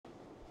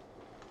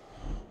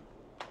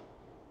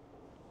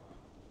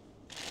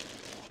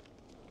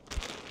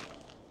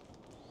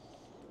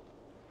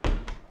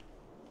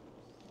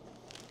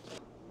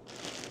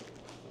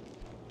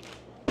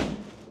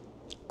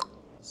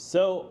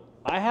So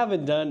I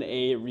haven't done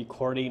a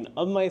recording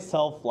of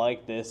myself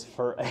like this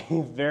for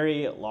a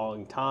very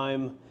long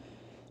time,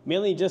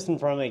 mainly just in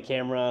front of my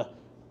camera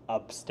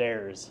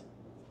upstairs.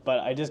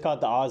 But I just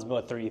got the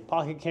Osmo 3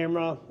 pocket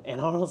camera,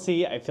 and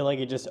honestly, I feel like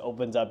it just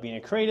opens up being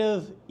a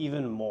creative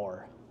even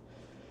more.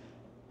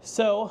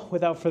 So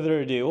without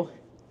further ado,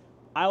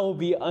 I will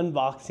be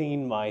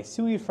unboxing my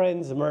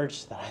SuiFrens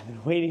merch that I've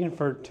been waiting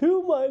for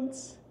 2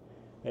 months,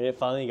 and it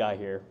finally got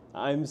here.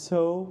 I'm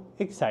so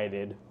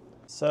excited.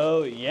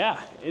 So yeah,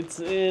 it's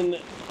in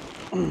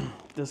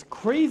this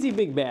crazy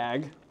big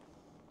bag.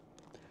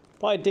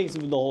 Probably takes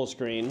up the whole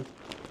screen,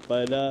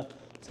 but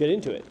let's get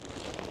into it.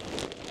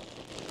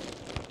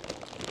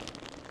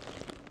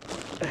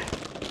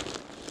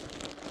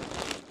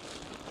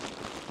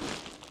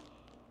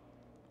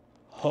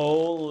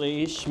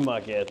 Holy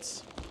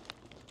schmuckets.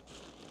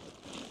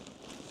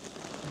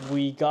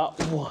 We got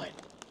one.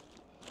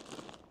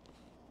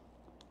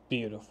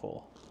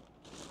 Beautiful.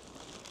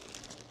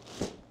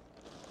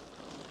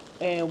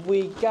 And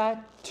we got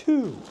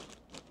 2.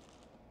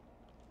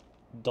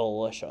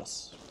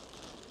 Delicious.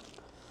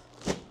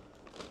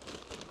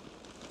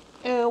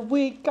 And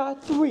we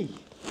got 3.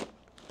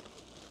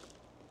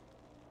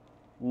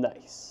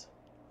 Nice.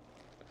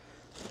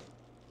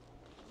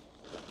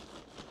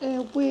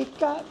 And we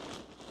got,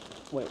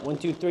 wait, 1,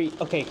 2, 3.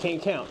 Okay,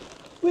 can't count.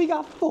 We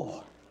got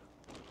 4.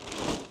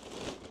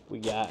 We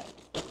got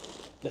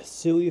the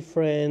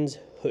SuiFrens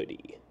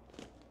hoodie.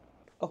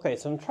 Okay,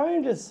 so I'm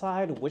trying to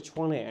decide which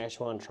one I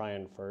actually want to try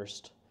on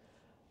first.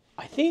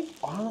 I think,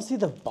 honestly,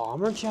 the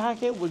bomber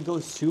jacket would go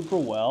super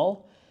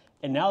well.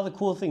 And now the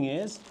cool thing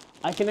is,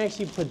 I can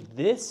actually put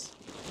this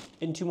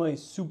into my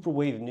Super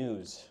Wave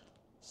news.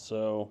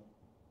 So,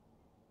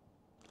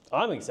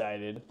 I'm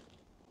excited.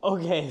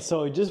 Okay,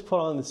 so I just put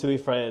on the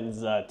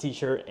SuiFrens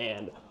t-shirt,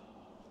 and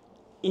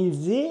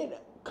is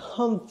it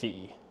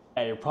comfy?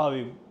 And you're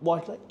probably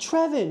watching like,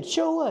 Trevin,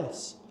 show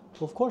us.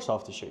 Well, of course I'll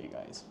have to show you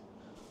guys.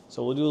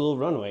 So we'll do a little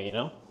runway, you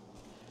know?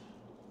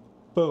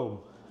 Boom.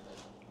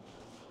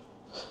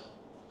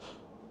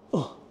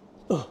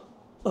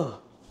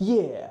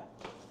 Yeah.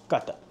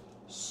 Got the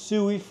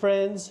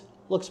SuiFrens.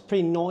 Looks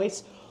pretty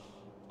nice.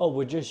 Oh,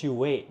 but just you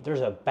wait. There's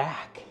a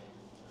back.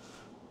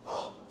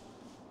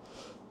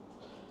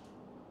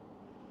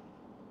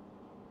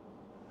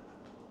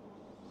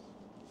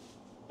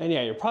 And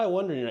yeah, you're probably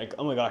wondering, you're like,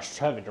 oh my gosh,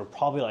 Trevin, you're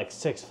probably like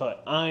 6 foot.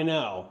 I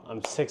know,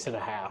 I'm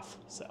 6.5,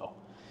 so.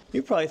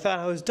 You probably thought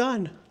I was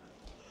done.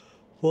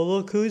 Well,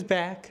 look who's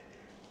back.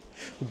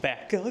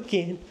 Back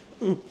again.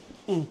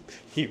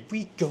 Here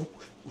we go.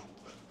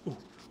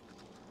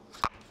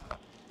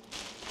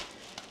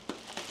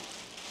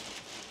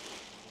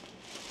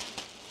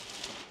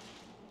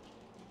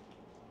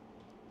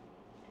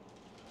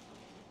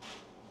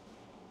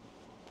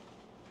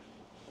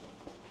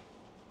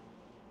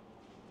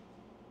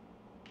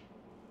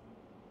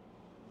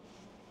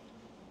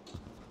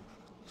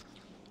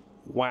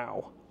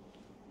 Wow.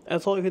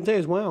 That's all I can say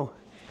is wow.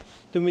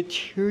 The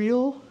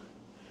material,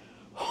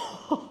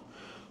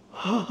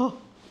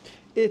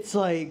 it's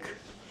like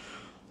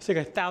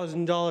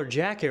 $1,000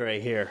 jacket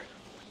right here.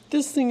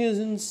 This thing is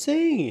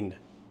insane.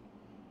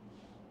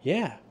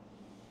 Yeah.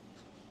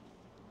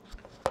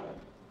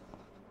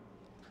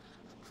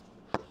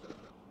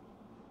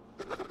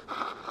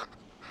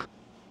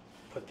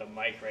 Put the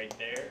mic right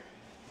there.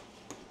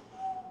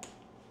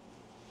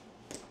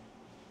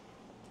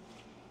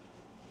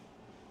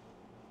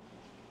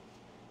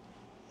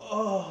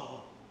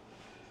 Oh.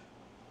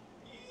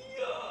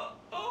 Yeah.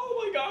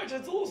 Oh my gosh,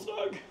 it's a little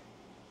snug.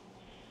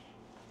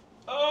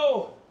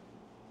 Oh.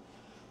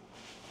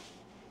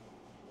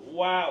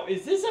 Wow,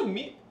 is this a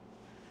me?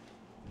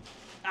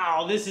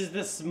 Oh, this is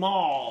the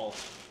small.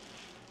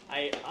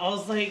 I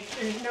was like,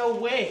 there's no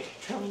way.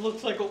 Trevor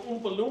looks like a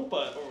Oompa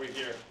Loompa over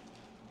here.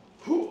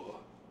 Whew.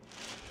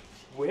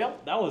 Well,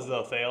 that was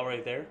a fail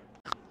right there.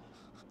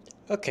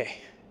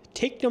 Okay,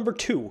 take number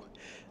 2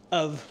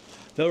 of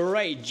the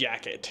right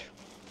jacket.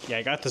 Yeah,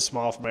 I got the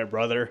small for my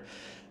brother.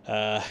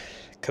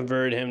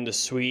 Converted him to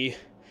Sui.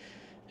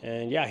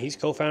 And yeah, he's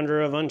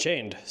co-founder of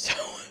Unchained. So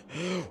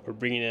we're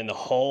bringing in the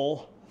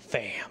whole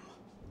fam.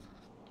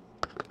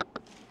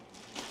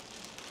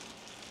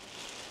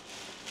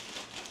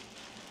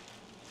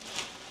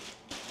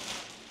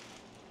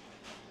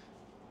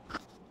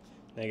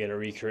 I gotta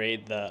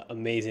recreate the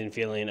amazing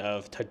feeling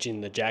of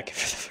touching the jacket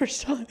for the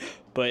first time.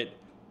 But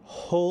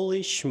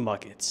holy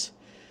schmuckets.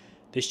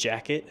 This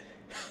jacket,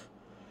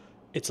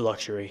 it's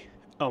luxury.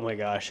 Oh my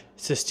gosh,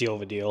 it's a steal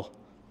of a deal.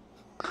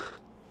 But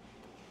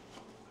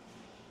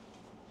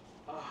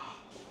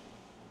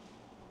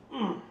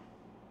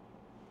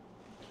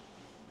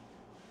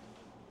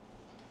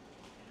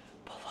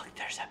look,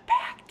 there's a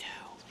back too.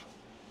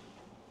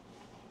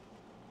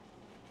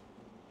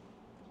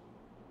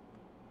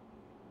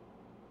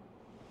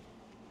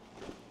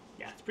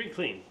 Yeah, it's pretty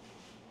clean.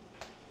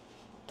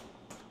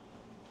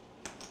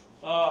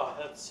 Oh,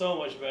 that's so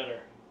much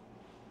better.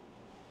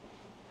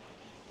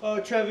 Oh,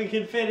 Trevin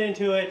can fit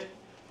into it.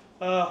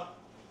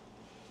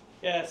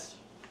 Yes.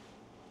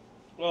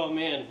 Oh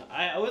man,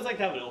 I always like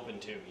to have it open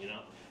too, you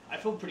know? I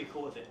feel pretty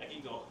cool with it. I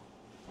can go.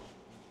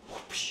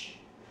 Whoosh.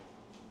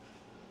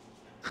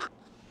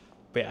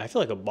 But yeah, I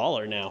feel like a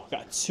baller now.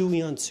 Got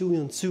Sui on Sui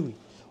on Sui.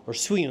 Or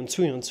Sui on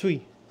Sui on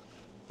Sui.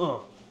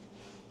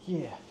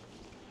 Yeah.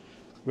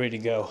 Ready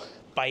to go.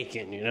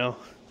 Biking, you know?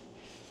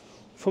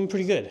 Feeling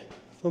pretty good.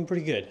 Feeling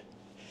pretty good.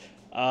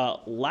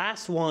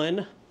 Last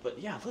one. But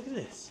yeah, look at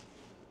this.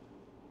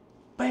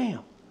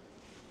 Bam.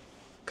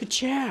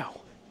 Ka-chow.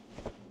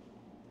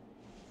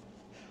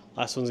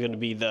 Last one's gonna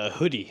be the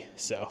hoodie,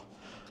 so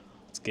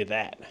let's get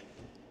that.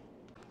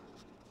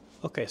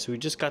 Okay, so we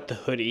just got the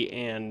hoodie,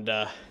 and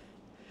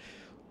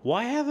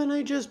why haven't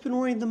I just been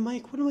wearing the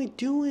mic? What am I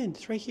doing?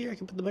 It's right here. I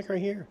can put the mic right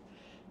here.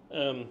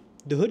 The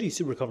hoodie's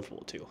super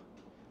comfortable too.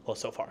 Well,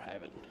 so far I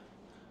haven't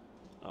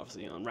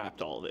obviously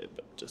unwrapped all of it,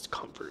 but just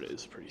comfort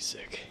is pretty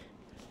sick.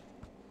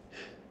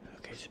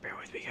 Okay, just bear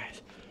with me,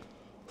 guys.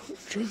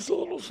 It's a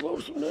little slow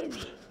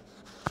sometimes.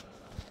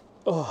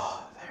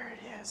 Oh, there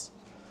it is.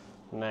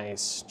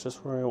 Nice,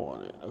 just where I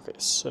want it. Okay,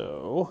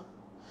 so,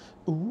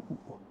 ooh,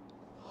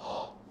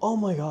 oh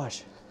my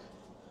gosh.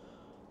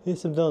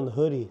 Yes, I'm done the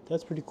hoodie.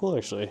 That's pretty cool,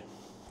 actually.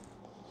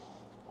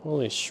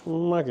 Holy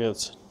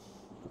schmuckets.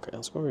 Okay,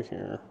 let's go over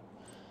here.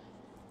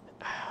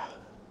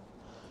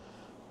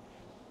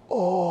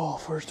 Oh,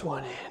 first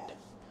one in.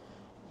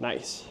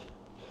 Nice.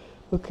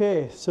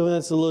 Okay, so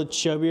that's a little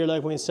chubbier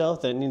like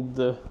myself that needs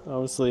to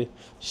obviously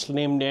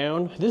slim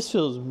down. This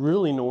feels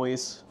really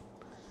nice.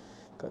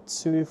 Got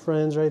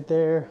SuiFrens right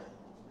there.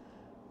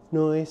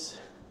 Nice.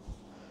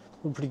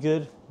 Pretty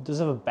good. Does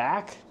it have a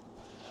back?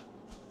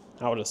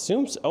 I would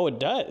assume so. Oh, it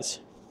does.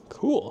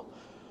 Cool.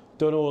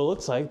 Don't know what it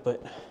looks like,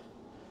 but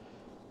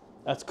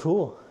that's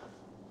cool.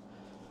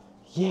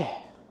 Yeah.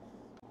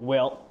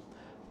 Well,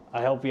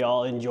 I hope you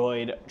all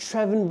enjoyed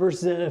Trevin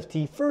versus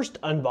NFT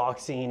first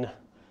unboxing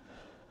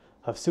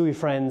of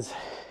SuiFrens,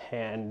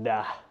 and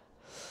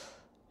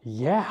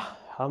yeah,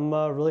 I'm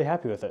really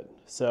happy with it.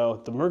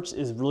 So the merch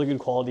is really good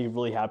quality,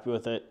 really happy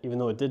with it, even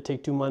though it did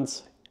take 2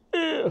 months.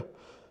 That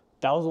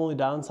was the only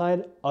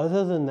downside.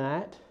 Other than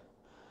that,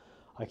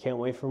 I can't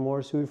wait for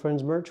more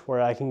SuiFrens merch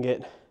where I can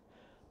get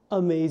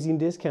amazing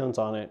discounts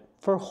on it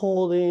for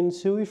holding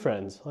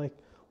SuiFrens. Like,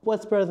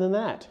 what's better than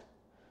that?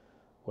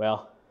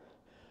 Well,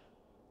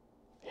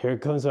 here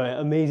comes my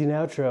amazing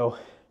outro.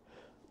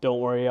 Don't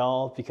worry,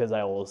 y'all, because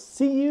I will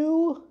see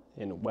you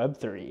in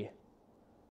Web3.